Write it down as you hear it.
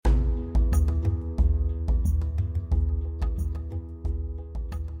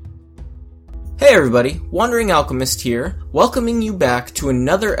Hey everybody, Wandering Alchemist here, welcoming you back to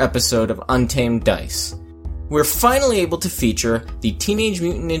another episode of Untamed Dice. We're finally able to feature the Teenage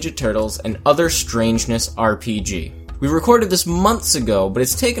Mutant Ninja Turtles and Other Strangeness RPG. We recorded this months ago, but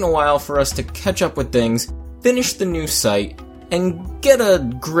it's taken a while for us to catch up with things, finish the new site, and get a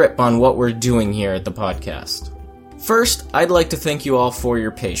grip on what we're doing here at the podcast. First, I'd like to thank you all for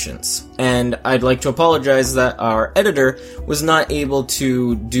your patience, and I'd like to apologize that our editor was not able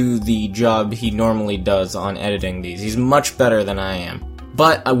to do the job he normally does on editing these. He's much better than I am.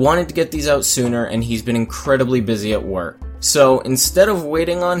 But I wanted to get these out sooner, and he's been incredibly busy at work. So instead of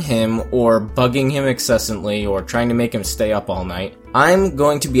waiting on him, or bugging him incessantly, or trying to make him stay up all night, I'm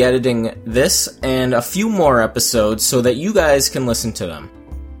going to be editing this and a few more episodes so that you guys can listen to them.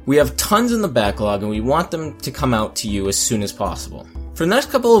 We have tons in the backlog, and we want them to come out to you as soon as possible. For the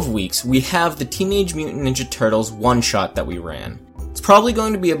next couple of weeks, we have the Teenage Mutant Ninja Turtles one-shot that we ran. It's probably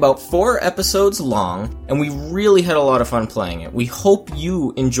going to be about 4 episodes long, and we really had a lot of fun playing it. We hope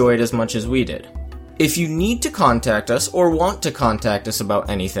you enjoyed as much as we did. If you need to contact us or want to contact us about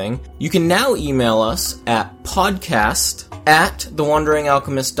anything, you can now email us at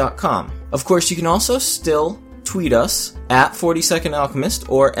podcast@thewanderingalchemist.com. Of course, you can also still tweet us at 42ndalchemist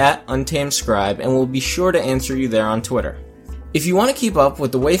or at untamescribe, and we'll be sure to answer you there on Twitter. If you want to keep up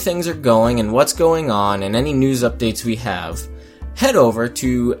with the way things are going and what's going on and any news updates we have, head over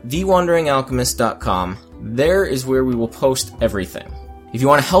to thewanderingalchemist.com. There is where we will post everything. If you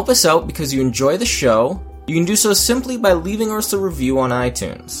want to help us out because you enjoy the show, you can do so simply by leaving us a review on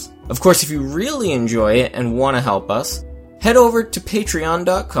iTunes. Of course, if you really enjoy it and want to help us, head over to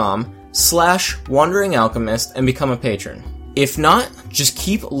patreon.com/wanderingalchemist and become a patron. If not, just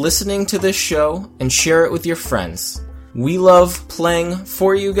keep listening to this show and share it with your friends. We love playing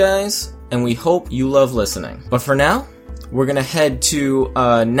for you guys, and we hope you love listening. But for now, we're gonna head to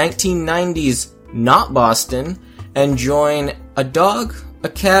 1990s not Boston and join a dog, a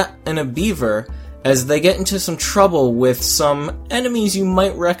cat, and a beaver as they get into some trouble with some enemies you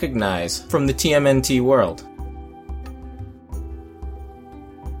might recognize from the TMNT world.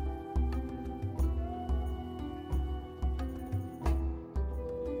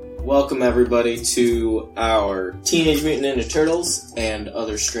 Welcome everybody to our Teenage Mutant Ninja Turtles and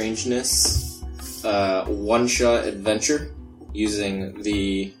Other Strangeness one-shot adventure using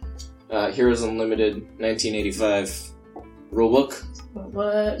the Heroes Unlimited 1985 rulebook.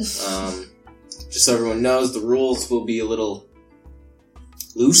 What? Just so everyone knows, the rules will be a little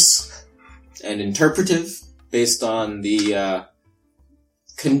loose and interpretive based on the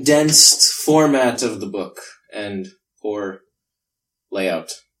condensed format of the book and poor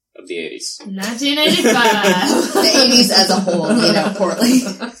layout of the 80s. 1985! The 80s as a whole, poorly.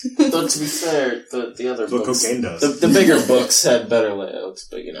 Though, to be fair, the other books... Cocaine does. The bigger books had better layouts,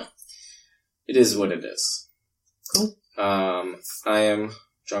 but, it is what it is. Cool. I am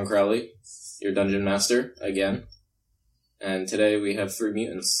John Crowley, your Dungeon Master, again. And today we have 3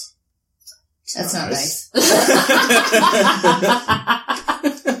 mutants. That's not nice.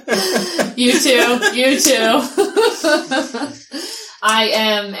 You too. I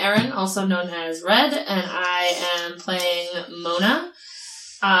am Erin, also known as Red, and I am playing Mona.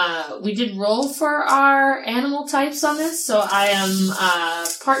 We did roll for our animal types on this, so I am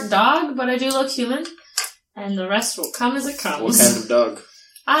part dog, but I do look human, and the rest will come as it comes. What kind of dog?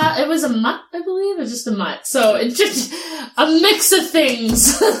 It was a mutt, I believe, or just a mutt. So it's just a mix of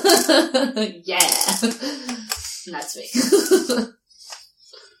things. Yeah. And that's me.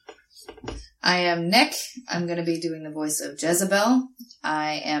 I am Nick. I'm going to be doing the voice of Jezebel.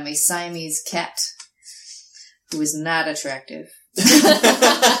 I am a Siamese cat who is not attractive.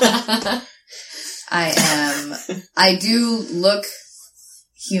 I do look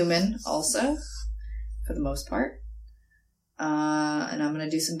human also, for the most part. And I'm going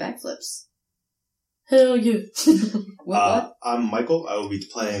to do some backflips. Hell yeah. What? I'm Michael. I will be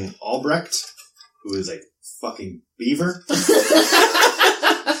playing Albrecht, who is a fucking beaver.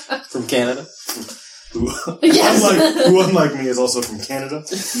 From Canada? Who, Yes. unlike me, is also from Canada.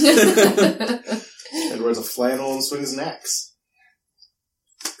 And wears a flannel and swings an axe.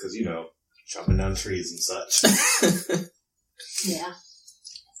 Because, chopping down trees and such. Yeah.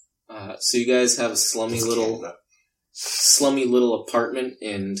 So you guys have a slummy little apartment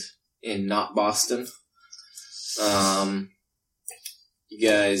in not Boston. You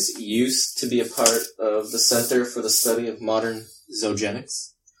guys used to be a part of the Center for the Study of Modern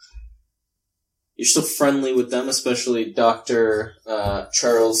Zoogenics. You're still friendly with them, especially Dr.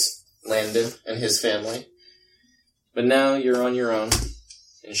 Charles Landon and his family. But now you're on your own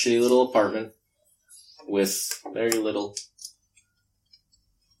in a shitty little apartment with very little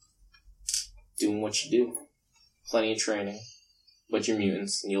doing what you do. Plenty of training. But you're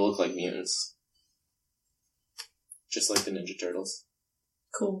mutants, and you look like mutants. Just like the Ninja Turtles.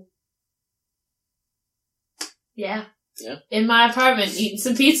 Cool. Yeah. Yeah. In my apartment, eating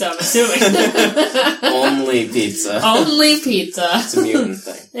some pizza, I'm assuming. Only pizza. Only pizza. It's a mutant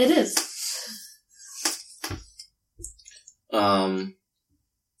thing. It is.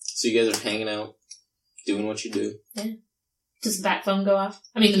 So you guys are hanging out, doing what you do. Yeah. Does the bat phone go off?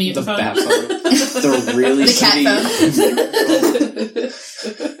 I mean, the mutant The phone. bat phone. The really The cat shitty...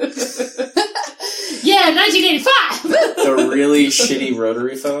 Yeah, 1985! The really shitty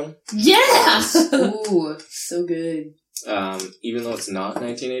rotary phone. Yeah! Ooh, so good. Even though it's not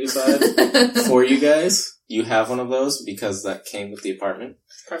 1985, for you guys, you have one of those because that came with the apartment.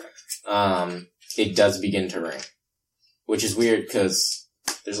 Perfect. It does begin to ring. Which is weird because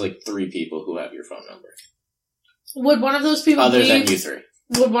there's like 3 people who have your phone number. Would one of those people Other be... than you 3.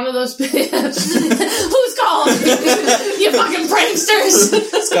 Would one of those be... Who's calling? You fucking pranksters!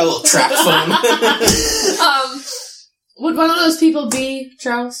 It's got a little track phone. Would one of those people be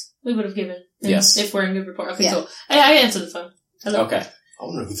Charles? We would have given him, Yes. if we're in good rapport. Okay, Yeah. cool. I answered the phone. Hello. Okay. I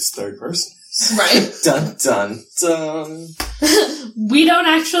wonder who this third person is. Right? Dun dun dun. We don't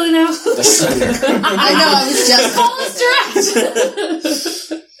actually know. The Shredder. I know, I was just... Call us direct!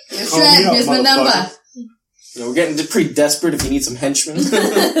 Yo, Call me Shred, up, here's my number. motherfucker. You know, we're getting pretty desperate if you need some henchmen.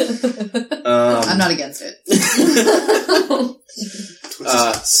 I'm not against it.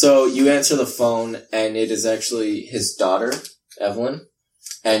 So you answer the phone, and it is actually his daughter, Evelyn,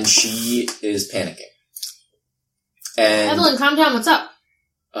 and she is panicking. And Evelyn, calm down. What's up?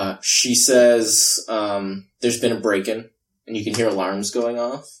 she says there's been a break-in, and you can hear alarms going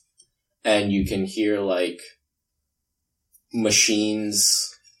off, and you can hear, like,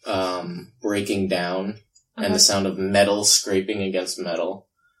 machines breaking down, and the sound of metal scraping against metal,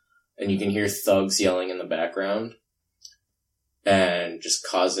 and you can hear thugs yelling in the background, and just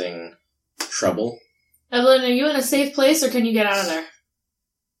causing trouble. Evelyn, are you in a safe place, or can you get out of there?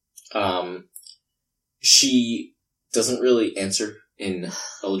 She doesn't really answer in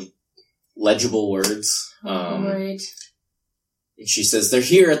legible words. Right. She says, they're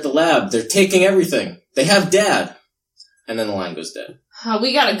here at the lab. They're taking everything. They have Dad. And then the line goes dead.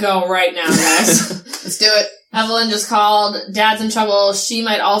 We gotta go right now, guys. Let's do it. Evelyn just called. Dad's in trouble. She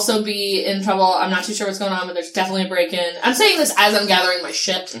might also be in trouble. I'm not too sure what's going on, but there's definitely a break-in. I'm saying this as I'm gathering my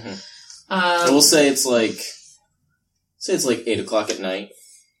shit. Mm-hmm. We'll say it's like 8 o'clock at night.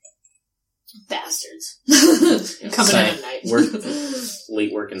 Bastards. You know, Coming in at night.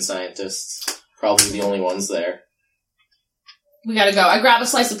 Late working scientists. Probably the only ones there. We gotta go. I grab a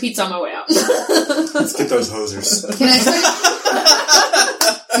slice of pizza on my way out. Let's get those hosers. Can I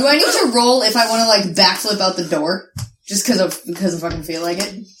do I need to roll if I want to, like, backflip out the door? Just because I fucking feel like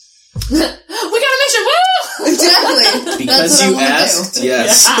it? We got a mission! Woo! Exactly. Because That's what you I wanna asked, do.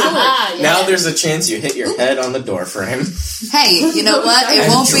 yes. Yeah. Now there's a chance you hit your head on the door frame. Hey, you know what? It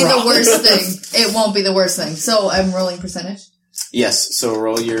And won't be the drop. worst thing. It won't be the worst thing. So I'm rolling percentage. Yes, so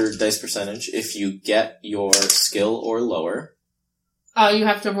roll your dice percentage. If you get your skill or lower, You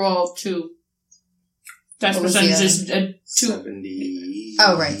have to roll 2. Dice What was percentage the is 2. 70.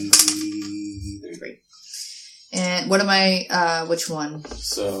 Oh, right. And what am I, which one?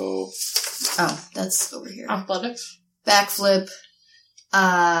 so Oh, that's over here. Athletics. Backflip.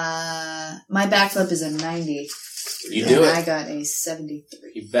 My backflip is a 90. you do and I it. got a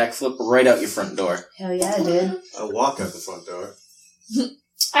 73. You backflip right out your front door. Hell yeah, I did. I walk out the front door.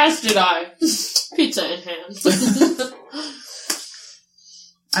 As did I. Pizza in hand.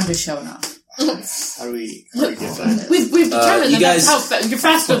 I'm just showing off. How do we get that? We've determined you that guys- that's how you're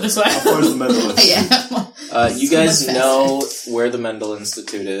faster this way. How far is the mental Yeah. You So guys much know where the Mendel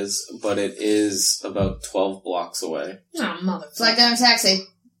Institute is, but it is about 12 blocks away. Oh, mother. Flag down a taxi.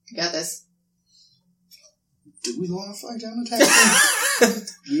 You got this. Do we want to fly down a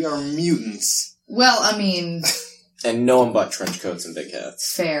taxi? We are mutants. Well, I mean, And no one bought trench coats and big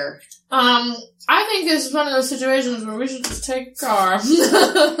hats. fair. I think this is one of those situations where we should just take a car.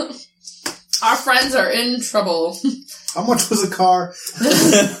 Our friends are in trouble. How much was a car?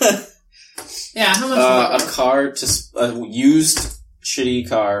 Yeah, how much? A car a used shitty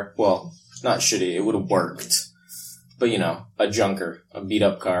car. Well, not shitty. It would have worked. But you know, a junker, a beat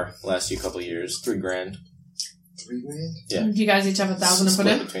up car, lasts you a couple of years, $3,000. $3,000? Yeah. Do you guys each have 1,000 to put Split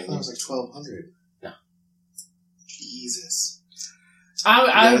in? I between thought it you. was like 1,200. No. Jesus. I You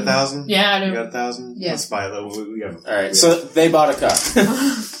got 1,000? yeah, I You do. got 1,000? Yeah. Let's buy that. We got. All right, so they bought a car.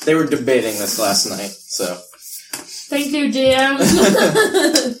 They were debating this last night, so Thank you, DM.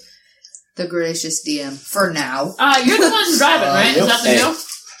 The gracious DM. For now. You're the one driving, right? Yep. Is that the Hey. deal?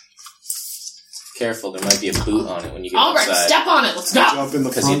 Careful, there might be a boot on it when you get Alright, inside. step on it, let's go! Jump in the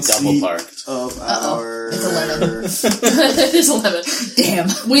Because you front double seat parked. of Uh-oh. our... It's a lemon. It is 11. Damn.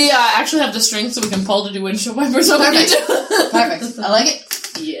 We actually have the strength so we can pull to do windshield wipers when we need Perfect. to. Perfect. I like it.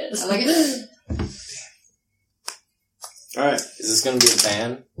 Yes. I like it. Alright. Is this going to be a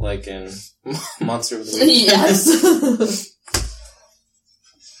van, like in Monster of the Week? Yes.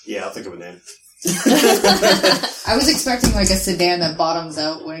 Yeah, I'll think of a name. I was expecting like a sedan that bottoms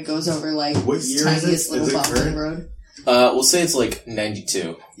out when it goes over like What this year is tiniest it? little Is it bump in the current? road. We'll say it's like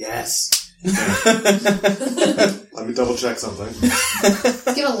 92. Yes. Let me double check something.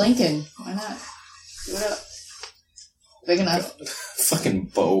 Get a Lincoln. Why not? Do it up. Big enough. Fucking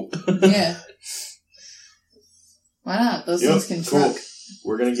boat. Yeah. Why not? Those Yep, things can cool. truck.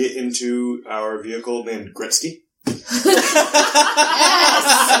 We're gonna get into our vehicle named Gretzky.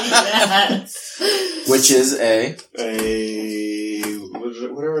 Yes. Which is a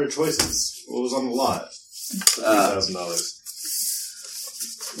What are our choices? What was on the lot?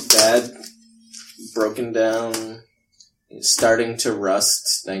 $3,000. bad, broken down, starting to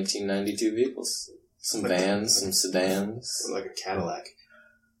rust 1992 vehicles. Some vans, some sedans. Like a Cadillac.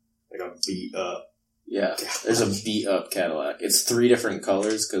 Like a beat up. Yeah, there's a beat up Cadillac. It's 3 different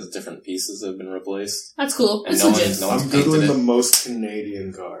colors because different pieces have been replaced. That's cool. And It's no legit. one's I'm painted googling it. the most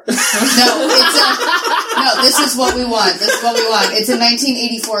Canadian car. No, this is what we want. This is what we want. It's a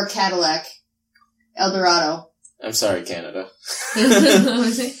 1984 Cadillac Eldorado. I'm sorry, Canada.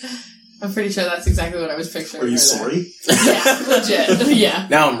 I'm pretty sure that's exactly what I was picturing. Are you right there. sorry? Yeah, legit. Yeah.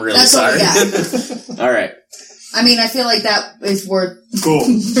 Now I'm really That's what sorry. we Alright. I mean, I feel like that is worth Cool.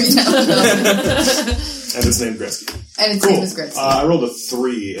 $3,000. And it's named Gretzky. And its Cool. name is Grits. I rolled a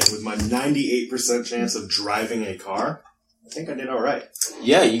 3, and with my 98% chance of driving a car, I think I did alright.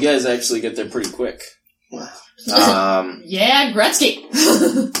 Yeah, you guys actually get there pretty quick. Wow. Yeah, Gretzky.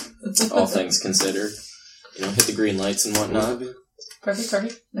 All things considered. You know, hit the green lights and whatnot. Perfect.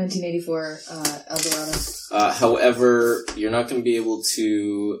 1984 Eldorado. However, you're not going to be able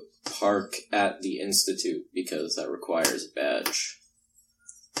to park at the Institute because that requires a badge.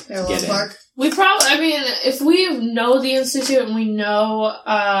 Parallel Get in. Park. We probably, I mean, if we know the Institute and we know,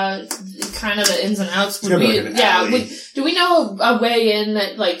 kind of the ins and outs, would Yeah, we, like an alley. do we know a way in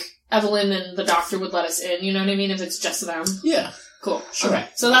that, like, Evelyn and the doctor would let us in, you know what I mean, if it's just them? Yeah. Cool. Sure. Okay.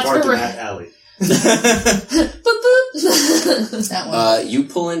 So that's Parked where in we're... that alley. Boop, boop. That one. You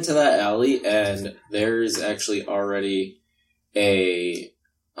pull into that alley and there's actually already a,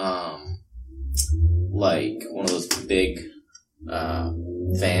 like, one of those big,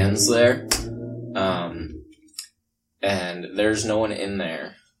 vans there. And there's no one in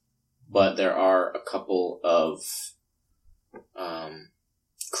there, but there are a couple of,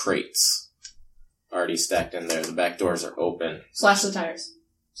 crates already stacked in there. The back doors are open. Slash the tires.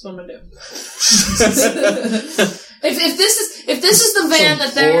 That's what I'm gonna do. If this is the van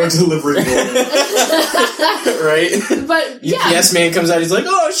that they're... Or delivery boy. Right? But, yeah. UPS man comes out, he's like,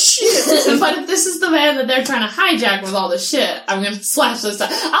 oh shit! But if this is the van that they're trying to hijack with all the shit, I'm gonna slash those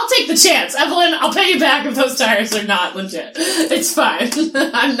tires. I'll take the chance. Evelyn, I'll pay you back if those tires are not legit. It's fine.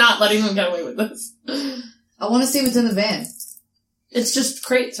 I'm not letting them get away with this. I want to see what's in the van. It's just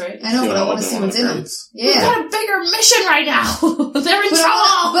crates, right? I know, You but I wanna want to open see one what's of in the them. crates? We've Yeah. got a bigger mission right now. They're in But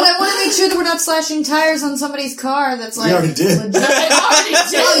trouble. I want to make sure that we're not slashing tires on somebody's car that's like... We already did. legit. I already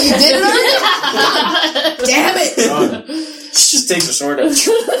did. Oh, you did it already? Damn it! Done. She just takes a sword out. No,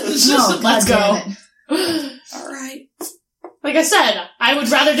 Let's go. God damn it. Alright. Like I said, I would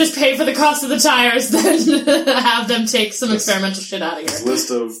rather just pay for the cost of the tires than have them take some experimental shit out of This here.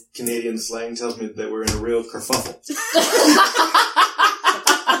 list of Canadian slang tells me that we're in a real kerfuffle.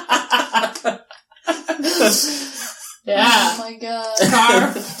 Yeah. Oh my god.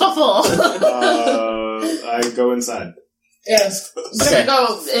 Car fuffle. I go inside. Yes. Okay.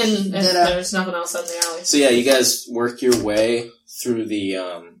 Go in if Ditto. there's nothing else in the alley. So yeah, you guys work your way through the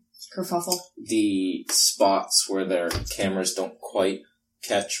spots where their cameras don't quite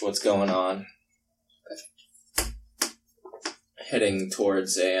catch what's going on. Heading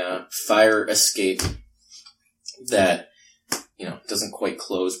towards a fire escape that, you know, doesn't quite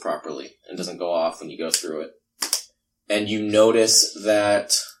close properly and doesn't go off when you go through it. And you notice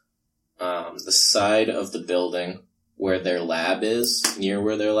that the side of the building where their lab is, near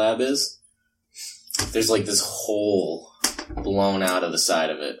where their lab is, there's like this hole blown out of the side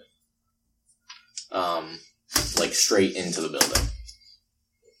of it. Like straight into the building.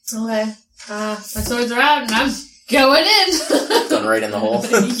 Okay. My swords are out and I'm going in. Going right in the hole.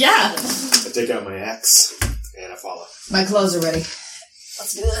 Yeah. I take out my axe, and I follow. My clothes are ready.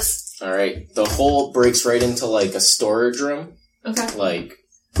 Let's do this. Alright, the hole breaks right into like a storage room. Okay. Like,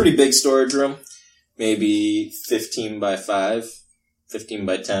 pretty big storage room. maybe 15 by 5, 15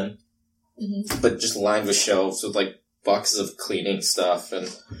 by 10. Mm-hmm. But just lined with shelves with, like, boxes of cleaning stuff and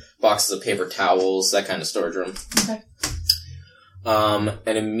boxes of paper towels, that kind of storage room. Okay.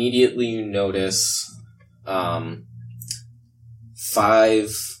 And immediately you notice 5,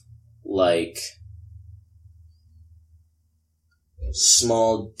 like,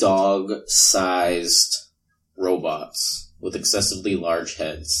 small dog-sized robots with excessively large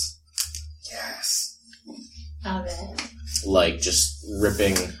heads. Yes. Okay. Like, just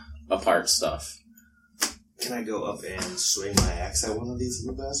ripping apart stuff. Can I go up and swing my axe at one of these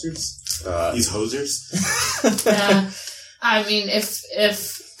little bastards? These hosers? Yeah. I mean, if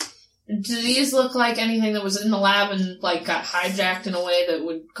do these look like anything that was in the lab and, like, got hijacked in a way that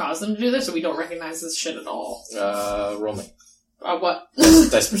would cause them to do this, or we don't recognize this shit at all? Roll me. What?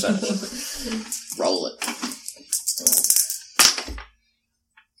 Dice percentage. Roll it.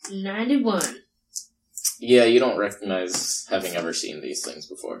 91. Yeah, you don't recognize having ever seen these things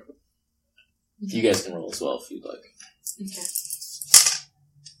before. You guys can roll as well if you'd like. Okay.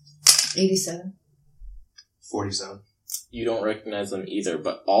 87. 47. You don't recognize them either,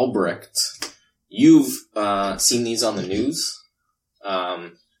 but Albrecht, you've seen these on the news.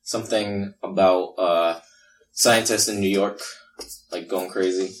 Something about scientists in New York, like, going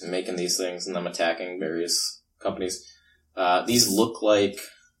crazy and making these things and them attacking various companies. These look like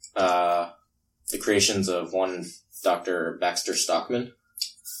the creations of one Dr. Baxter Stockman.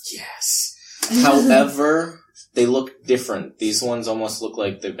 Yes. However, they look different. These ones almost look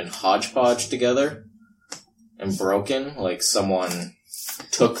like they've been hodgepodged together and broken. Like someone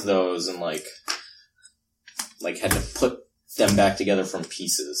took those and like had to put them back together from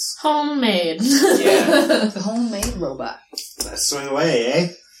pieces. Homemade. Yeah. Homemade robot. Let's swing away,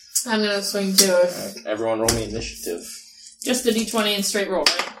 eh? I'm gonna swing too. Alright, everyone roll me initiative. Just a d20 and straight roll,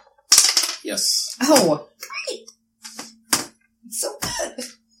 right? Yes. Oh, great. So good.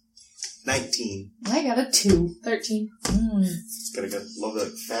 19. I got a 2. 13. Gotta go. Love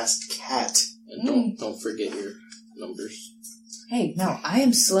that fast cat. And don't forget your numbers. Hey, no, I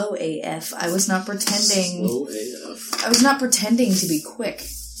am slow AF. I was not pretending. Slow AF. I was not pretending to be quick.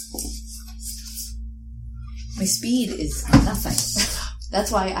 My speed is nothing.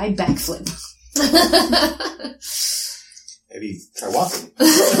 That's why I backflip. Maybe try walking.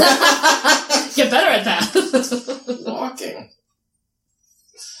 Get better at that. Walking.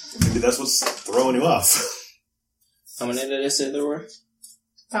 Maybe that's what's throwing you off. How many did I say there were?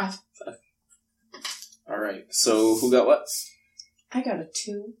 5. Alright, so who got what? I got a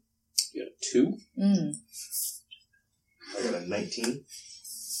 2. You got a 2? I got a 19.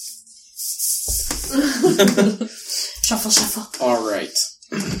 Shuffle, shuffle. Alright.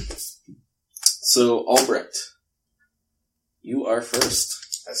 So, Albrecht, you are first.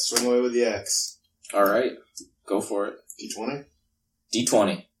 I swing away with the axe. Alright, go for it. D20?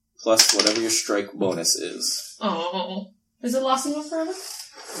 D20, plus whatever your strike bonus is. Oh. Is it lasting one forever?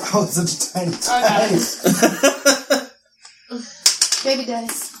 Oh, it's such a tiny dice. Baby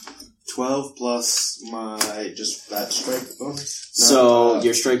dice. 12 plus my, just that strike bonus? So,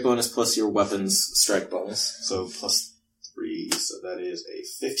 your strike bonus plus your weapon's strike bonus. So plus 3, so that is a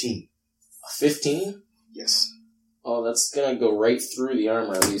 15. A 15? Yes. Oh, that's gonna go right through the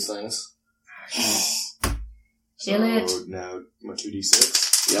armor of these things. Kill it. So now, my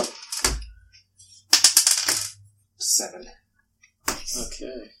 2d6. Yep. 7.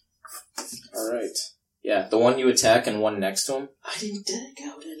 Okay. Alright. Yeah, the one you attack and one next to him. I didn't dig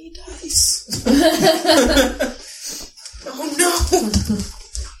out any dice. Oh no!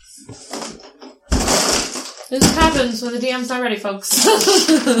 This happens when the DM's not ready, folks.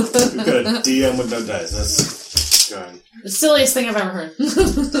 We've got a DM with no dice. That's going. The silliest thing I've ever heard.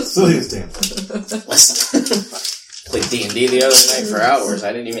 Silliest damn. Listen. Played D&D the other night for hours.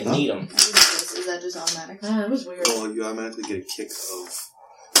 I didn't even need them. Is that just automatic? That was weird. Well, you automatically get a kick of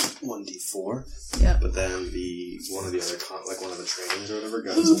 1d4. Yeah. But then one of the other one of the trainings or whatever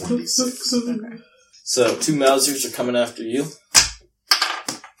goes a 1d6. Okay. So, 2 Mausers are coming after you.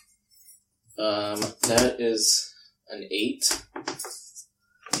 That is an 8.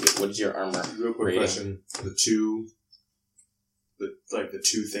 What is your armor? Real quick rating? question. The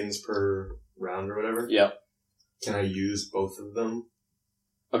two things per round or whatever? Yep. Can I use both of them?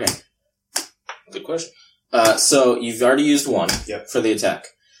 Okay. Good question. So, you've already used one for the attack.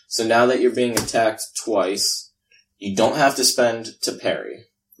 So now that you're being attacked twice, you don't have to spend to parry.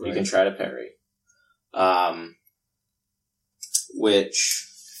 Right. You can try to parry. But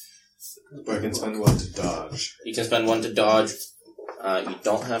I can spend one to dodge. You can spend one to dodge. You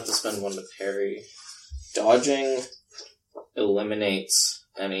don't have to spend one to parry. Dodging eliminates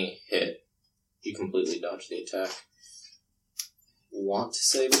any hit You completely dodge the attack. Want to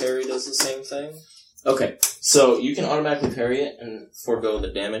say parry does the same thing? Okay, so you can automatically parry it and forego the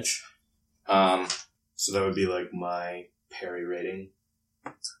damage. So that would be like my parry rating.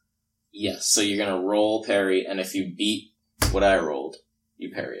 Yes, so you're gonna roll parry, and if you beat what I rolled,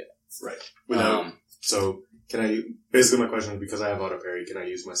 you parry it. Right. So can I? Basically, my question is because I have auto parry, can I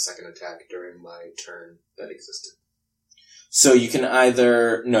use my second attack during my turn that existed? So you can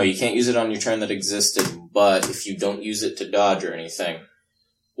either... No, you can't use it on your turn that existed, but if you don't use it to dodge or anything,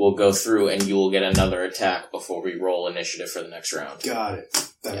 we'll go through and you will get another attack before we roll initiative for the next round. Got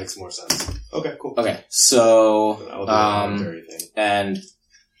it. That makes more sense. Okay, cool. Okay, so... Then I'll do the parry thing. And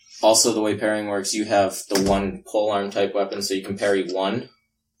also the way parrying works, you have the one polearm type weapon, so you can parry one.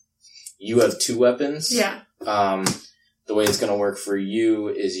 You have 2 weapons. Yeah. The way it's going to work for you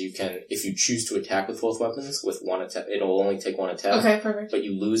is you can, if you choose to attack with both weapons, with one attack, it'll only take one attack. Okay, perfect. But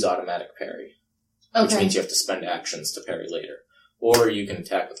you lose automatic parry. Okay. Which means you have to spend actions to parry later. Or you can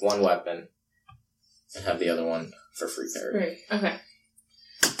attack with one weapon and have the other one for free parry. Great. Okay.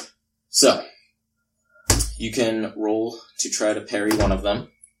 So, you can roll to try to parry one of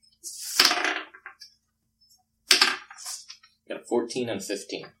them. Got a 14 and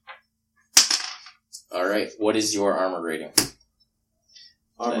 15. Alright, what is your armor rating?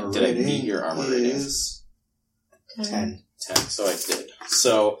 Did I beat your armor rating? Is 10. 10, so I did.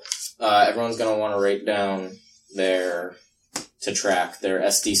 So, everyone's gonna want to write down to track their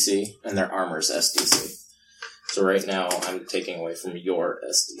SDC and their armor's SDC. So right now, I'm taking away from your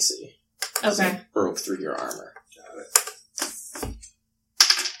SDC. Okay. I broke through your armor. Got it.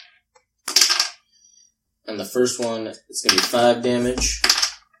 And the first one is going to be 5 damage.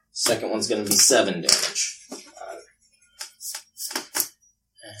 Second one's going to be 7 damage.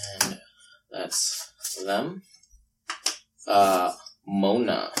 And that's them.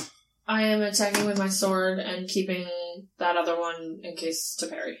 Mona. I am attacking with my sword and keeping that other one in case to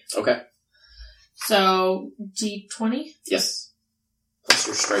parry. Okay. So, D20? Yes. Plus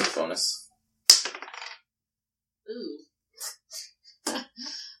your strike bonus. Ooh.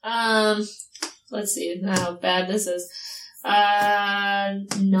 Let's see how bad this is. 9.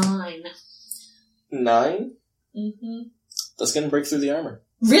 9? Mm-hmm. That's going to break through the armor.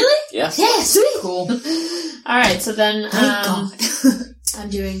 Really? Yeah. Yeah, sweet. Cool. Alright, so then, Thank God. I'm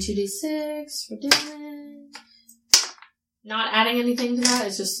doing 2d6 for damage. Not adding anything to that,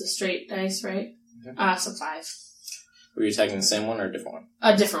 it's just a straight dice, right? Okay. So 5. Were you attacking the same one or a different one?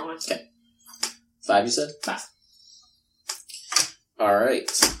 A different one. Okay. 5, you said? 5.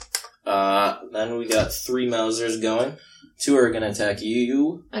 Alright. Then we got 3 Mausers going. 2 are going to attack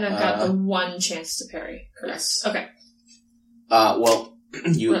you. And I've got the one chance to parry, correct? Yes. Okay. Well,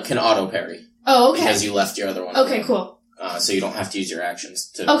 you can auto parry. Oh, okay. Because you left your other one. Okay, cool. So you don't have to use your actions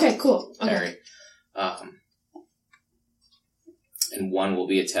to Okay, cool. Okay. parry. And 1 will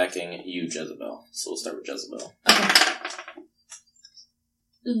be attacking you, Jezebel. So we'll start with Jezebel. Okay.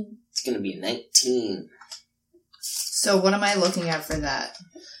 It's going to be a 19. So what am I looking at for that?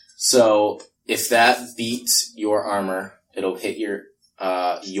 So if that beats your armor, it'll hit your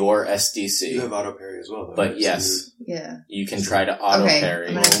SDC. You have auto parry as well, though. But right? yes, Yeah. you can try to auto Okay, parry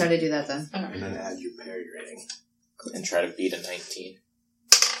I'm gonna try to do that then. And then add your parry rating. and try to beat a 19.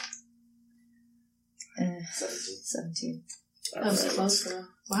 17. That was Alright. close, girl.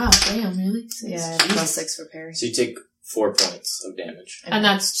 Wow, damn, really? Yeah, I have plus 6 for parry. So you take 4 points of damage. And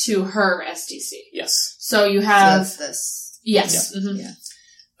that's to her SDC. Yes. So you So have... that's this. yes. Mhm. Yeah.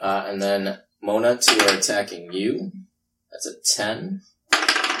 And then Mona, 2 are attacking you. That's a 10.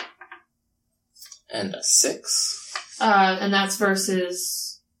 And a 6. And that's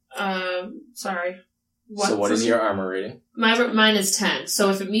versus... sorry. So what for is me? your armor rating? Mine is 10. So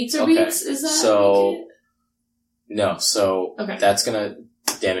if it meets or Okay. beats, is that... So- make No, so Okay. that's gonna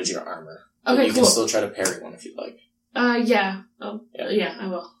damage your armor. But Okay, you cool. can still try to parry one if you'd like. Yeah. Oh, Yeah. yeah, I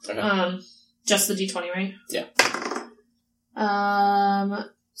will. Okay. Just the D20, right? Yeah.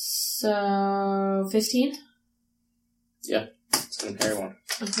 So 15? It's gonna parry one.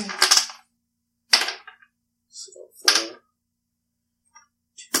 Okay. So 4,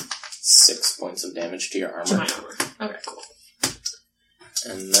 2, 6 points of damage to your To my armor. armor. Okay, cool.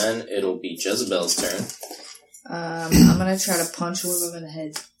 And then it'll be Jezebel's turn. I'm gonna try to punch one of them in the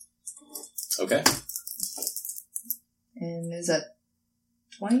head. Okay. And is that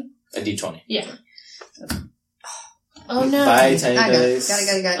 20? A D20. Yeah. Oh no. Bye, tiny I got it. dice. Got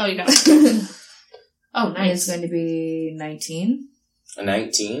it. Oh, you got it. Oh, And nice. it's going to be 19. A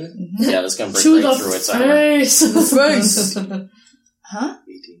 19? Mm-hmm. Yeah, that's gonna break To right the through its armor. face. Face. Huh?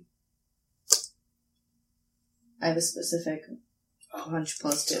 18. I have a specific punch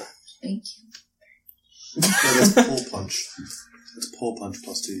plus 2. Thank you. No, that's pull punch. It's pull punch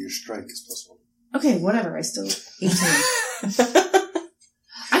plus 2. Your strike is plus 1. Okay, whatever. I still 18.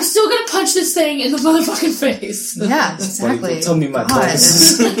 I'm still gonna punch this thing in the motherfucking face. Yeah, exactly. Tell me my God.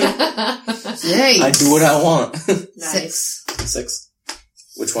 bonus. Yay. I do what I want. Nice. 6.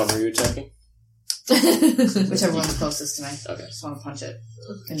 Which one were you attacking? Whichever one's closest to me. Okay. I just want to punch it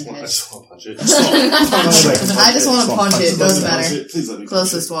in the I head. just want to punch it. I just want to punch it. Doesn't matter. Please let me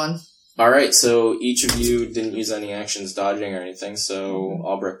Closest one. Alright, so each of you didn't use any actions dodging or anything, so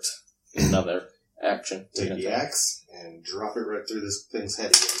Albrecht, another action. Take the axe and drop it right through this thing's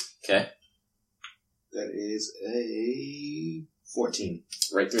head again. Okay. That is a 14.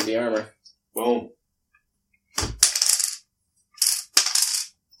 Right through the armor. Boom.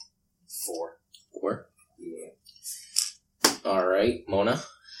 4. 4. Yeah. Alright, Mona.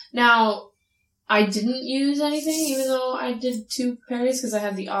 Now, I didn't use anything, even though I did 2 parries, because I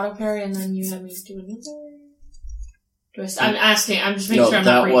had the auto parry, and then you had me do another. I'm asking, I'm just making sure I'm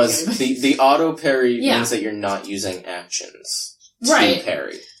not that was, reading. the auto parry Yeah. means that you're not using actions to Right.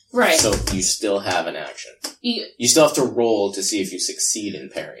 parry. Right. So you still have an action. You- You still have to roll to see if you succeed in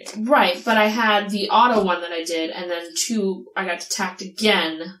parrying. Right, but I had the auto one that I did, and then 2, I got attacked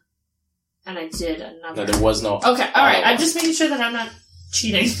again, and I did another. No, there was no... Okay, alright, auto I'm one. just making sure that I'm not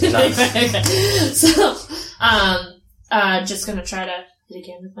cheating. Nice. Okay. So, just gonna try to hit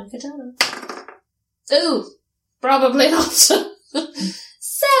again with my katana. Ooh! Probably not. 7!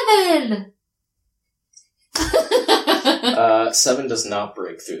 7 does not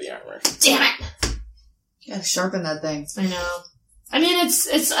break through the armor. Damn it! Yeah, sharpen that thing. I know. I mean, it's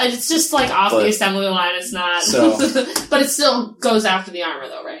just like off But- the assembly line, it's not. So- but it still goes after the armor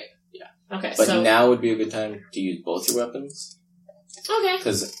though, right? Yeah. Okay, But so. now would be a good time to use both your weapons. Okay.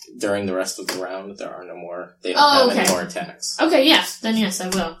 Because during the rest of the round, there are no more... They Oh, don't have any okay. more attacks. Okay, yes. Then yes, I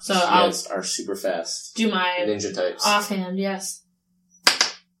will. So You I'll guys are super fast. do my Ninja types. offhand, yes.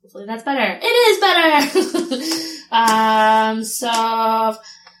 Hopefully that's better. It is better! So,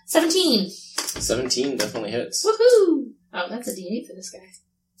 17. 17 definitely hits. Woohoo! Oh, that's a D8 for this guy.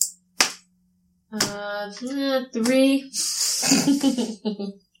 3.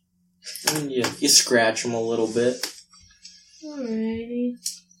 And you scratch him a little bit. Alrighty.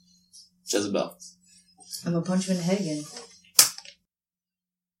 Jezebel. I'm gonna punch you in the head again.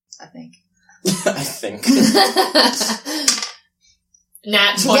 I think. I think.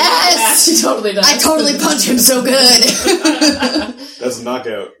 Nat 20. Yes! She totally does. I totally punch him so good! That's a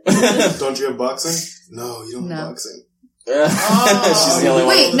knockout. Don't you have boxing? No, you don't No. have boxing. She's the only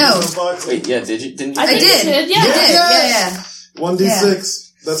Wait, one. no. Wait, yeah, did you? Didn't you? I think did. you did, yeah. You did, yeah.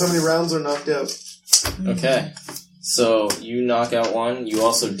 1d6. That's how many rounds are knocked out. Okay. So, you knock out one. You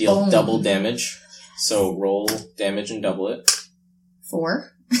also deal Boom. double damage. So, roll damage and double it. 4.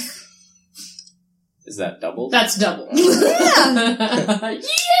 Is that doubled? That's double. Yeah.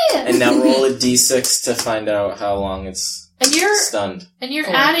 Yeah! And now roll a d6 to find out how long it's And you're stunned. And you're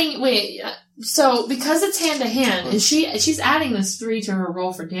 4. adding, so because it's hand to hand, she's adding this 3 to her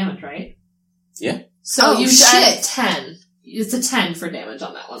roll for damage, right? Yeah. So Oh, you shit. add 10. It's a 10 for damage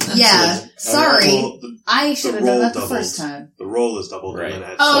on that one then. Yeah. Sorry. Well, I should have roll done that the doubled. first time. the roll is doubled. Right. And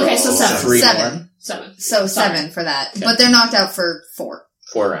then add Oh, okay, so 7. 3 more. 7. 7. So Sorry. 7 for that. Okay. But they're knocked out for 4.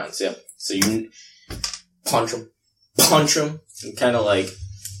 4 rounds, yep. So you punch him, and kind of like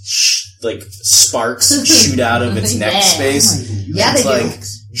sparks shoot out of its neck Yeah. space. Yeah, It's they do. like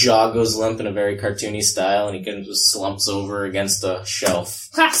jaw goes limp in a very cartoony style, and he kind of just slumps over against a shelf.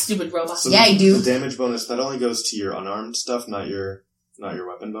 Ah, stupid robot. So Yeah, you do. The damage bonus, that only goes to your unarmed stuff, not your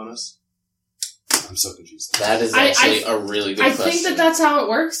weapon bonus. I'm so confused. That is I- actually a really good I question. think that's how it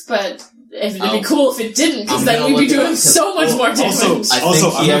works, but it'd be I'll- cool if it didn't, because I'm then gonna we'd be look it doing up, 'cause- so much well, more damage. also- I Also,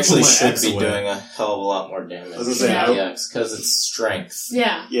 think I'm he gonna actually put my should X be away. doing a hell of a lot more damage. I was gonna say, Yeah. Yeah, because it's strength.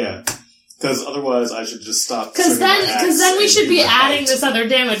 Yeah. Yeah. Because otherwise I should just stop. Because swinging my axe then we and should do be my adding bite. this other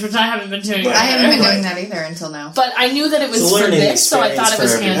damage, which I haven't been doing. Right. I haven't been Right. doing that either until now. But I knew that it was It's a for learning this, so I thought it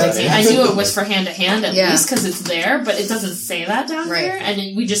was experience hand for to hand. I everybody. knew it was for hand to hand at Yeah. least because it's there, but it doesn't say that down Right. here.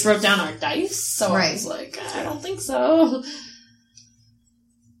 And we just wrote down our dice, so I Right. was like, I don't think so.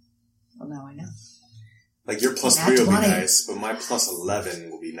 Well, now I know. Like your plus That's 3 will be funny. nice, but my plus 11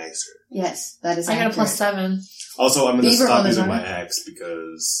 will be nicer. Yes, that is I got a accurate. plus 7. Also, I'm going to Beaver stop one is using on my it. axe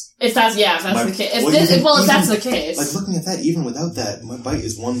because If that's My- the case. If well, this, even- if that's the even- case. like looking at that, even without that, my bite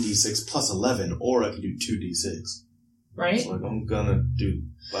is 1d6 plus 11, or I can do 2d6. right? So like I'm gonna do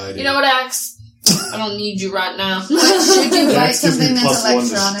biting. You know what, Axe? I don't need you right now. But should you The bite axe gives me something that's plus 1 to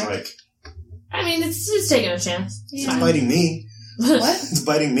electronic? strike. I mean, it's taking a chance. It's Yeah. biting me. What? It's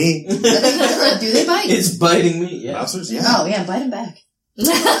biting me. Do they bite? It's biting me, yeah. Bouncers? Yeah. Oh, yeah, bite him back. Do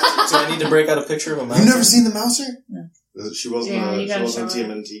I need to break out a picture of a mouse? You've never seen the Mouser? No. She wasn't Yeah, you a gotta show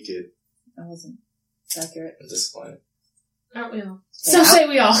TMNT kid. I wasn't accurate. I'm disappointed. Aren't we all? Yeah. So say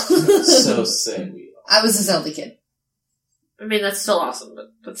we all. So say we all. I was a Zelda kid. I mean, that's still awesome,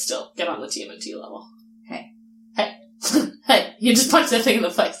 but still, get on the TMNT level. Hey. Hey. Hey, you just punched that thing in the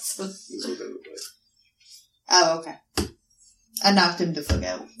face. Oh, okay. I knocked him to fuck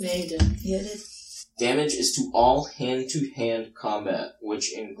out. Yeah, you did. Yeah, you did. Damage is to all hand-to-hand combat,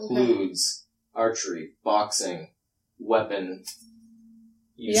 which includes archery, boxing, weapon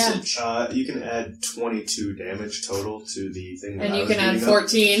usage. You can add 22 damage total to the thing that And I you was can add beating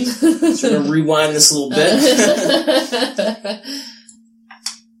 14. So we're going to rewind this a little bit.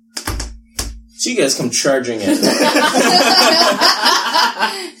 So you guys come charging in.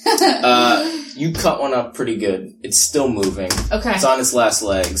 You cut one up pretty good. It's still moving. Okay. It's on its last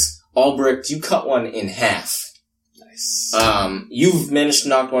legs. Albrecht, you cut one in half. Nice. You've managed to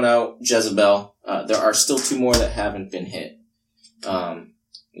knock one out, Jezebel. There are still 2 more that haven't been hit.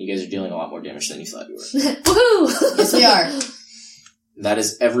 You guys are dealing a lot more damage than you thought you were. Woohoo! Yes, we are. That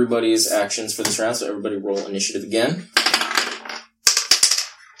is everybody's actions for this round, so everybody roll initiative again.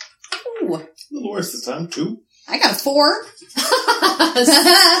 Ooh, A little worse this time. 2. I got a 4.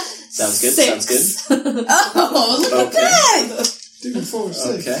 Sounds good, 6. sounds good. Oh, look at that! 2, 4,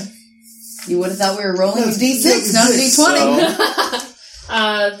 6. Okay. You would have thought we were rolling a D6, not a D20.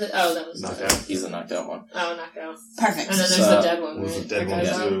 That was Knocked out. He's the knocked out one. Oh, knockout. Perfect. And then there's So, the dead one, Was right? the dead That one guy's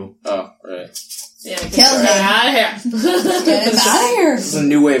out. too? Oh, right. Yeah, get Kill him him. out of here. Get him out of here. This is a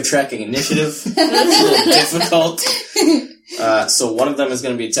new way of tracking initiative. It's a little difficult. So one of them is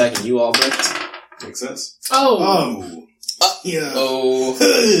going to be attacking you, Albrecht. Makes sense. Oh. Yeah. Oh.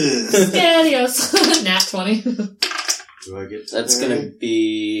 Adios. Nat 20. Do I get to That's parry? going to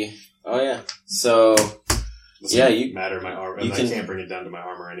be... Oh, yeah. So... Doesn't Yeah, you- matter my armor. you I can- can't bring it down to my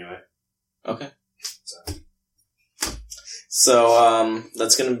armor anyway. Okay. So. So,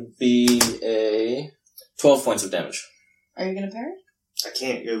 that's going to be a 12 points of damage. Are you going to parry? I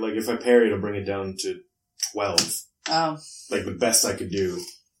can't, like, if I parry, it'll bring it down to 12. Oh. Like, the best I could do.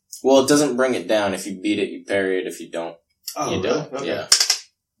 Well, it doesn't bring it down. If you beat it, you parry it. If you don't, Oh, you really? don't. Okay. Yeah.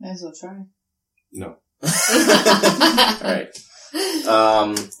 Might as well try. No. Alright.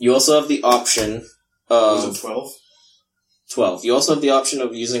 You also have the option Was of it 12? 12. You also have the option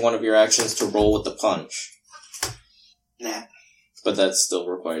of using one of your actions to roll with the punch. Nah. But that still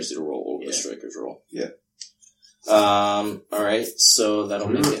requires you to roll over the Yeah. striker's roll. Yeah. Alright, so that'll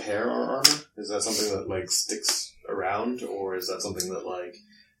Can we make it. repair our armor? Is that something that, like, sticks around? Or is that something that, like,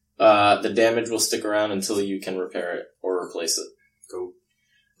 The damage will stick around until you can repair it or replace it. go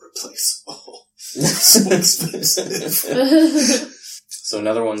replace? Oh. So expensive. So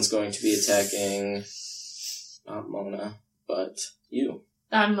another one's going to be attacking not Mona, but you.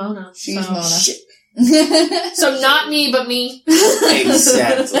 I'm Mona. She's so. Mona. Shit. So not me, but me.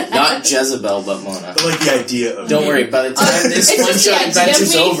 Exactly. Not Jezebel, but Mona. But, like, the idea of Don't worry, by the time this It's just the one-shot idea of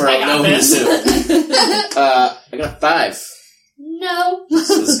adventure's me. over, I I'll know got who's this. who. I got a 5. No. So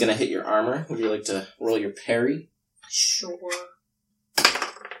this is gonna hit your armor. Would you like to roll your parry? Sure.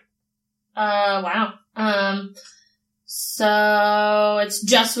 Wow. So it's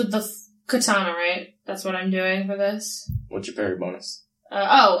just with the katana, right? That's what I'm doing for this. What's your parry bonus?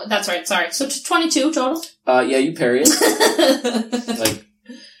 Oh, that's right. Sorry. So 22 total. Yeah, you parry it. Like,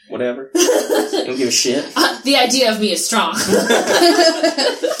 whatever. You don't give a shit. The idea of me is strong.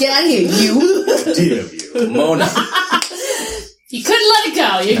 Get out of here, you. idea of you. Mona. You couldn't let it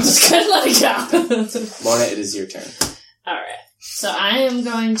go. You just couldn't let it go. Mona, it is your turn. All right. So I am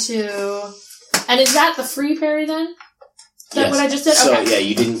going to. And is that the free parry then? Is that Yes. what I just did? So, Okay. yeah,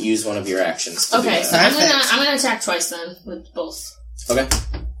 you didn't use one of your actions to Okay, do so that. I'm gonna attack twice then with both. Okay.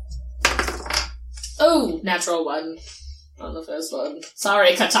 Oh, natural 1 on the first one.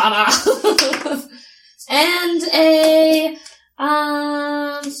 Sorry, katana. And a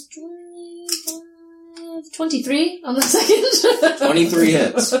 23 on the second. 23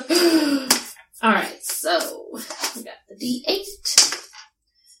 hits. All right, so we got the D8.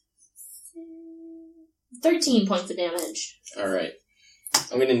 13 points of damage. Alright.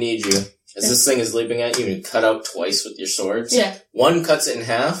 I'm gonna need you. As this thing is leaping at you, and cut out twice with your swords. Yeah. One cuts it in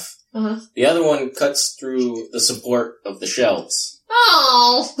half. Uh-huh. The other one cuts through the support of the shelves.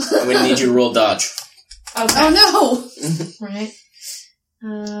 Oh. I'm gonna need you to roll dodge. Okay. Oh Right.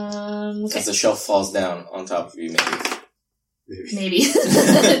 Okay. As the shelf falls down on top of you, maybe. Maybe.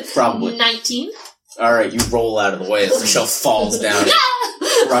 Probably. 19. Alright, you roll out of the way as the shelf falls down and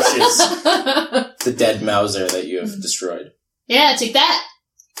crushes the dead Mauser that you have destroyed. Yeah, take that.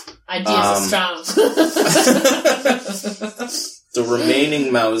 Ideas are strong. The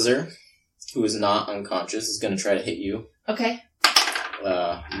remaining Mauser, who is not unconscious, is going to try to hit you. Okay.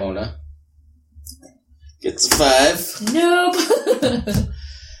 Mona. Gets a 5. Nope.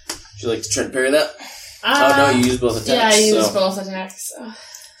 Would you like to try to parry that? Oh no, you use both attacks. Yeah, I use both attacks. So. Would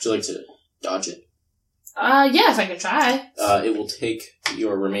you like to dodge it? Yeah, if I could try. It will take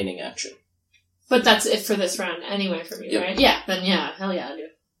your remaining action. But that's it for this round anyway for me, right? Yeah, then yeah, hell yeah, I do.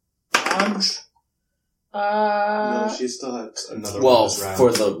 Dodge. No, she still has another well, one this round.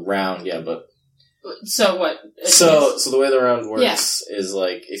 for the round, yeah, but... So what? So the way the round works is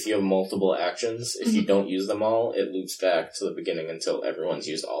like, if you have multiple actions, if you don't use them all, it loops back to the beginning until everyone's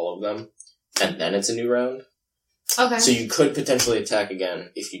used all of them, and then it's a new round. Okay. So you could potentially attack again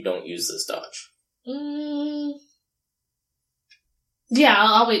if you don't use this dodge. Yeah,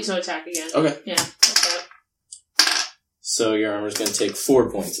 I'll wait to attack again. Okay. Yeah. Okay. So your armor's going to take 4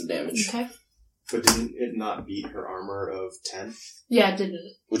 points of damage. Okay. But didn't it not beat her armor of 10? Yeah, it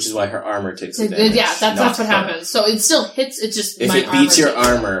didn't. Which is why her armor takes the damage. Yeah, that's what happens. So it still hits, it just... If my it beats your takes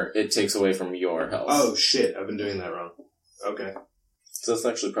armor, it takes away from your health. Oh shit, I've been doing that wrong. Okay. So that's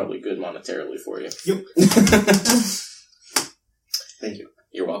actually probably good monetarily for you. Yep. Thank you.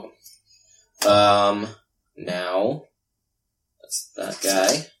 You're welcome. Now, that's that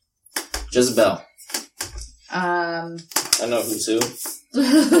guy. Jezebel. I know who's who.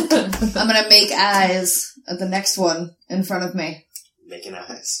 I'm gonna make eyes at the next one in front of me. Making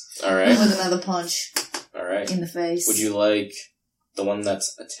eyes. Alright. With another punch Alright. in the face. Would you like the one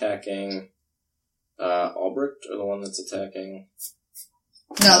that's attacking Albrecht or the one that's attacking...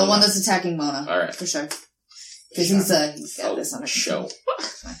 No, the one that's attacking Mona. Alright. For sure. Because he's got this on a show.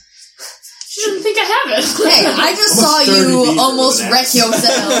 She doesn't think I have it. Hey, I just saw you almost wreck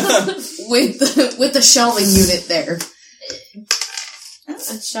yourself with the shelving unit there.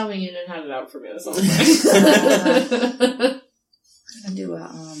 A shelving unit had it out for me. That's all. I'm gonna do a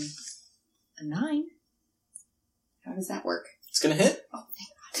 9. How does that work? It's gonna hit. Oh, thank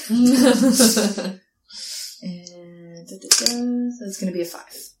God. And so it's gonna be a 5.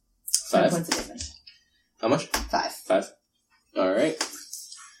 5 points of damage. How much? 5. 5. Alright.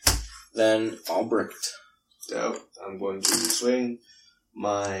 Then Albrecht. So, I'm going to swing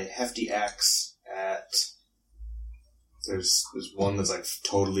my hefty axe at... There's one that's like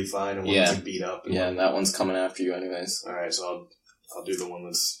totally fine and one that's like beat up. And that one's coming after you anyways. Alright, so I'll do the one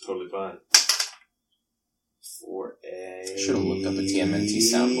that's totally fine. For a... Should have looked up the TMNT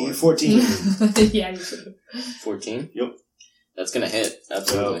soundboard. 14. Yeah, you should. 14? Yep. That's gonna hit,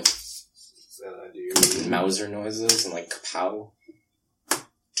 absolutely. So, then I do... Mauser noises and like kapow.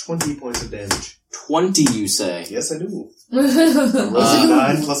 20 points of damage. 20, you say? Yes, I do. Roll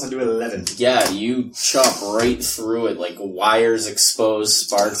 9 plus I do 11. Yeah, you chop right through it, like wires exposed,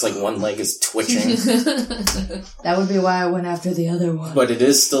 sparks, like one leg is twitching. That would be why I went after the other one. But it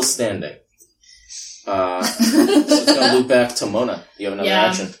is still standing. So it's gonna loop back to Mona. You have another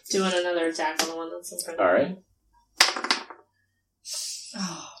action. Doing another attack on the one that's in front of Alright. me.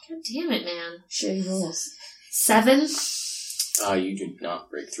 Oh, God damn it, man. Shitty rolls. 7? You do not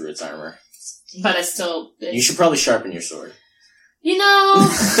break through its armor. But I still... You should probably sharpen your sword. You know...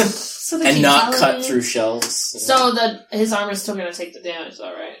 so they and keep not telling cut me. through shelves. So his armor's still gonna take the damage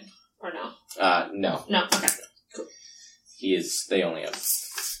though, right? Or no? No. No, okay. Cool. They only have...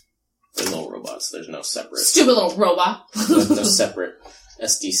 They're little robots. There's no separate... Stupid little robot. no separate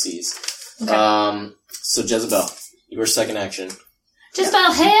SDCs. Okay. So Jezebel, your second action.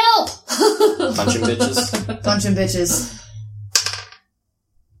 Jezebel, help! Punching bitches. Punching bitches.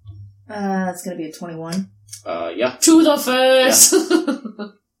 That's gonna be a 21. Yeah. To the face!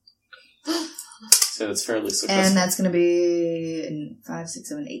 So that's fairly successful. And that's gonna be 5, 6,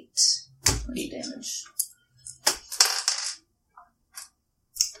 7, 8 points of damage.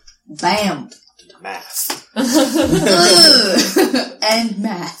 Bam! Math. And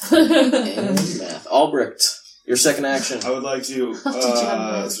math. And math. Albrecht, your second action. I would like to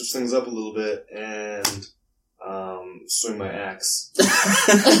switch things up a little bit and swing my axe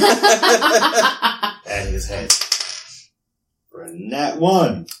at his head. For a nat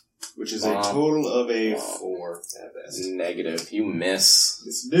 1, which is a total of a 4 at best. Negative. You miss.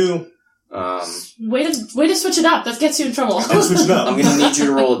 Yes, I do. Way to switch it up. That gets you in trouble. I'll switch it up. I'm gonna need you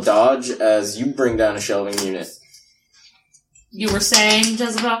to roll a dodge as you bring down a shelving unit. You were saying,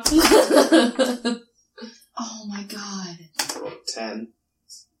 Jezebel? Oh my god. I rolled a 10.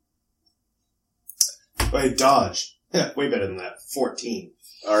 Wait, dodge. Yeah, way better than that. 14.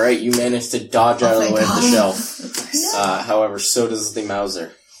 Alright, you managed to dodge out of the way of the God. shelf. However, so does the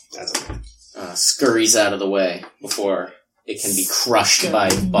Mauser. That's okay. Scurries out of the way before it can be crushed by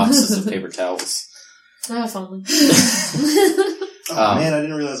boxes of paper towels. Oh, if only. Oh man, I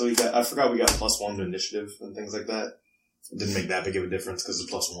didn't realize I forgot we got +1 to initiative and things like that. It didn't make that big of a difference because of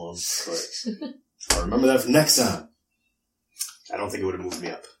 +1, but I'll remember that for next time. I don't think it would have moved me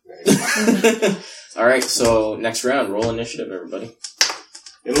up. Alright, so next round, roll initiative, everybody.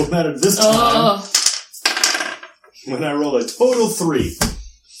 It don't matter this time. When I roll a total 3.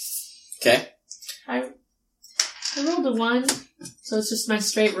 Okay. I rolled a 1, so it's just my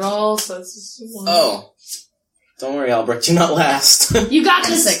straight roll, so it's just a 1. Oh. Don't worry, Albrecht, you're not last. You got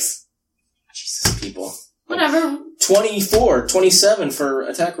this! 6. Jesus, people. Whatever. 24, 27 for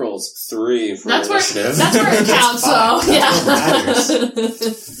attack rolls. 3 for initiative. That's where it counts, though. That's what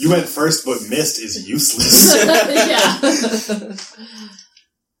matters. You went first, but missed is useless. Yeah.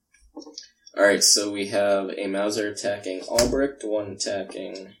 Alright, so we have a Mauser attacking Albrecht, 1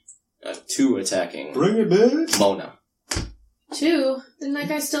 attacking... 2 attacking... Bring it back! Mona. 2? Isn't that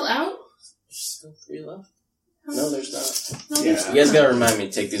guy still out? There's still 3 left? No, there's not. No, Yeah. You guys gotta remind me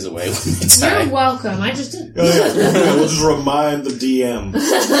to take these away when they die. You're welcome. I just did. Oh, yeah. We'll just remind the DM.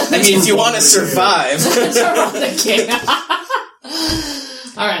 I mean, if you want to survive. Turn on the king.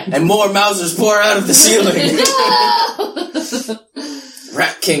 Alright. And more Mausers pour out of the ceiling. No!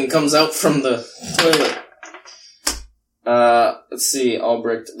 Rat King comes out from the toilet. Let's see,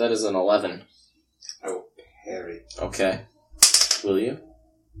 Albrecht, that is an 11. Oh, Harry. Okay. Will you?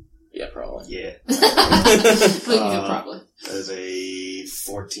 Yeah, probably. Yeah. Probably. That is a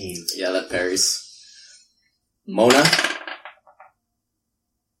 14. Yeah, that parries. Mona?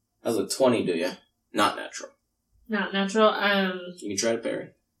 That's a 20, do you? Not natural. Not natural. You can try to parry.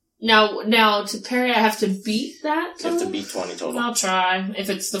 Now to parry, I have to beat that. You have to beat 20 total. I'll try. If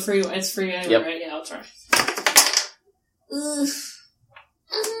it's the free, it's free anyway. Yep. Right? Yeah, I'll try.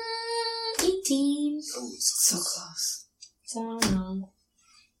 18. Oh, So close. So no.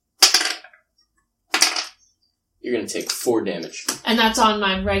 You're gonna take 4 damage. And that's on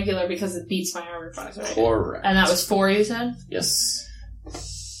my regular because it beats my armor class, right? Correct. And that was 4, you said? Yes.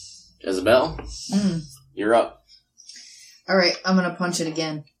 Jezebel, Mm. you're up. Alright, I'm gonna punch it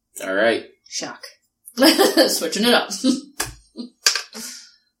again. Alright. Shock. Switching it up.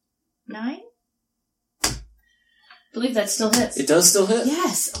 9? I believe that still hits. It does still hit?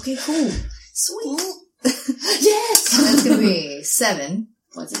 Yes. Okay, cool. Sweet. Yes! That's gonna be 7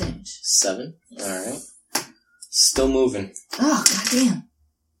 points of damage. 7. Alright. Still moving. Oh, goddamn.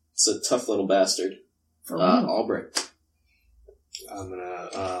 It's a tough little bastard. For real. Albrecht. I'm gonna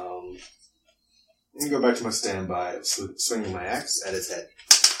go back to my standby of swinging my axe at its head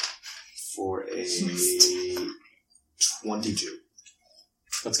for a 22.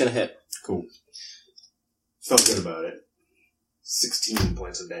 That's gonna hit. Cool. Felt good about it. 16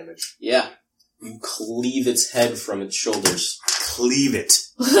 points of damage. Yeah. You cleave its head from its shoulders. Cleave it.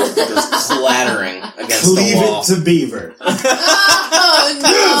 It goes clattering against Cleave the wall. it to beaver. Oh, no.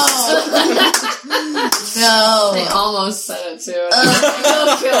 They No. almost said it too.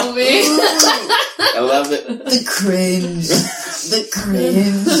 You'll kill me. I love it. The cringe. The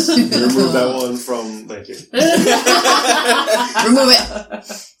cringe. Remove that one from... Thank you. Remove it.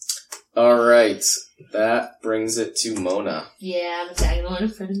 Alright. That brings it to Mona. Yeah, I'm attacking the one in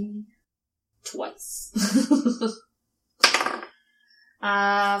front of me. Twice.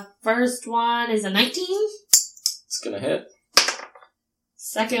 First one is a 19. It's gonna hit.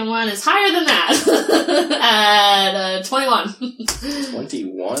 Second one is higher than that. At 21.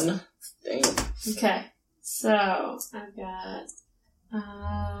 21? Damn. Okay. So, I've got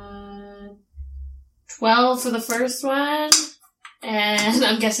 12 for the first one. And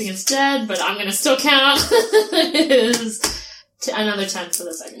I'm guessing it's dead, but I'm gonna still count. Is another 10 for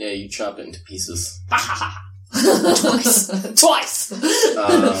the second. Yeah, you chop it into pieces. Twice.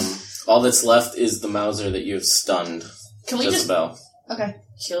 All that's left is the Mauser that you have stunned. Can we Jezebel. Okay.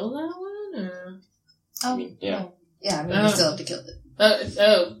 kill that one, or? Oh. I mean, yeah. Oh. Yeah, I mean, we still have to kill it. But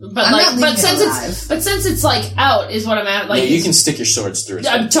I'm not leaving it alive. since it's like out is what I'm at. Like, yeah, you can stick your swords through its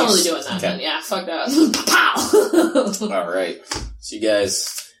I'm head totally piece. doing that. Okay. Then. Yeah, fuck that. Pow. Alright. So you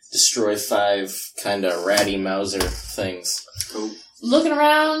guys destroy 5 kind of ratty Mauser things. Cool. Looking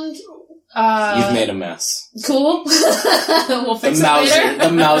around. You've made a mess. Cool. We'll fix it later. The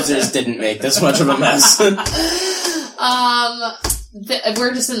Mausers didn't make this much of a mess.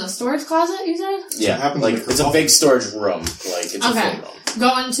 We're just in the storage closet, you said? Yeah, like, it's a big storage room. Like, it's a full room.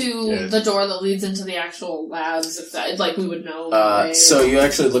 Going to the door that leads into the actual labs, if that, like, we would know. So you're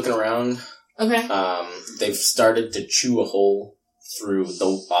actually looking around. Okay. They've started to chew a hole through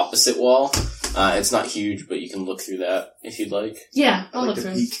the opposite wall. It's not huge, but you can look through that if you'd like. Yeah, I'll I like look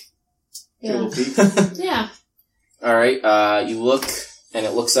to through. peek. Get a Yeah. little peek. Yeah. Alright, you look, and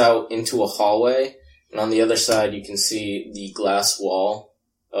it looks out into a hallway, And on the other side, you can see the glass wall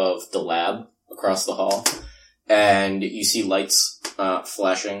of the lab across the hall. And you see lights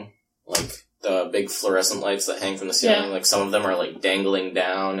flashing, like the big fluorescent lights that hang from the ceiling. Yeah. Like some of them are like dangling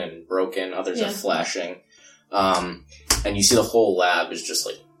down and broken, others are flashing. And you see the whole lab is just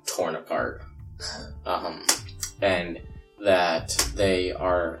like torn apart. And that they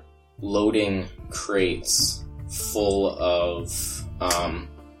are loading crates full of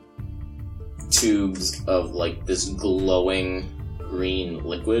tubes of like this glowing green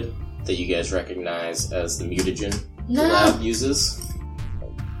liquid that you guys recognize as the mutagen the lab uses.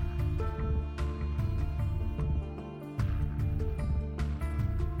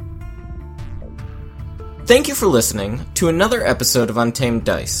 Thank you for listening to another episode of Untamed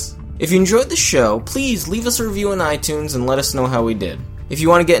Dice. If you enjoyed the show, please leave us a review on iTunes and let us know how we did. If you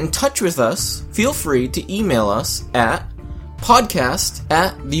want to get in touch with us, feel free to email us at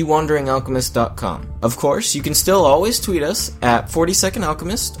podcast@thewanderingalchemist.com. Of course, you can still always tweet us at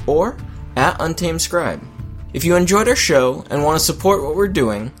 42ndalchemist or at untamescribe. If you enjoyed our show and want to support what we're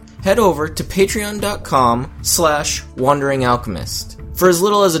doing, head over to patreon.com/wanderingalchemist. For as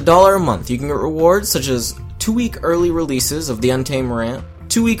little as $1 a month, you can get rewards such as 2-week early releases of the Untamed Rant,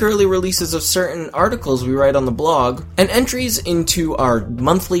 2-week early releases of certain articles we write on the blog, and entries into our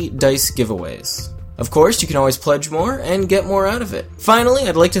monthly dice giveaways. Of course, you can always pledge more and get more out of it. Finally,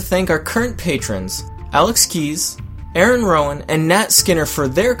 I'd like to thank our current patrons, Alex Keys, Aaron Rowan, and Nat Skinner for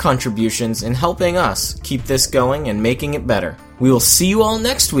their contributions in helping us keep this going and making it better. We will see you all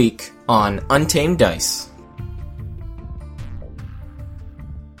next week on Untamed Dice.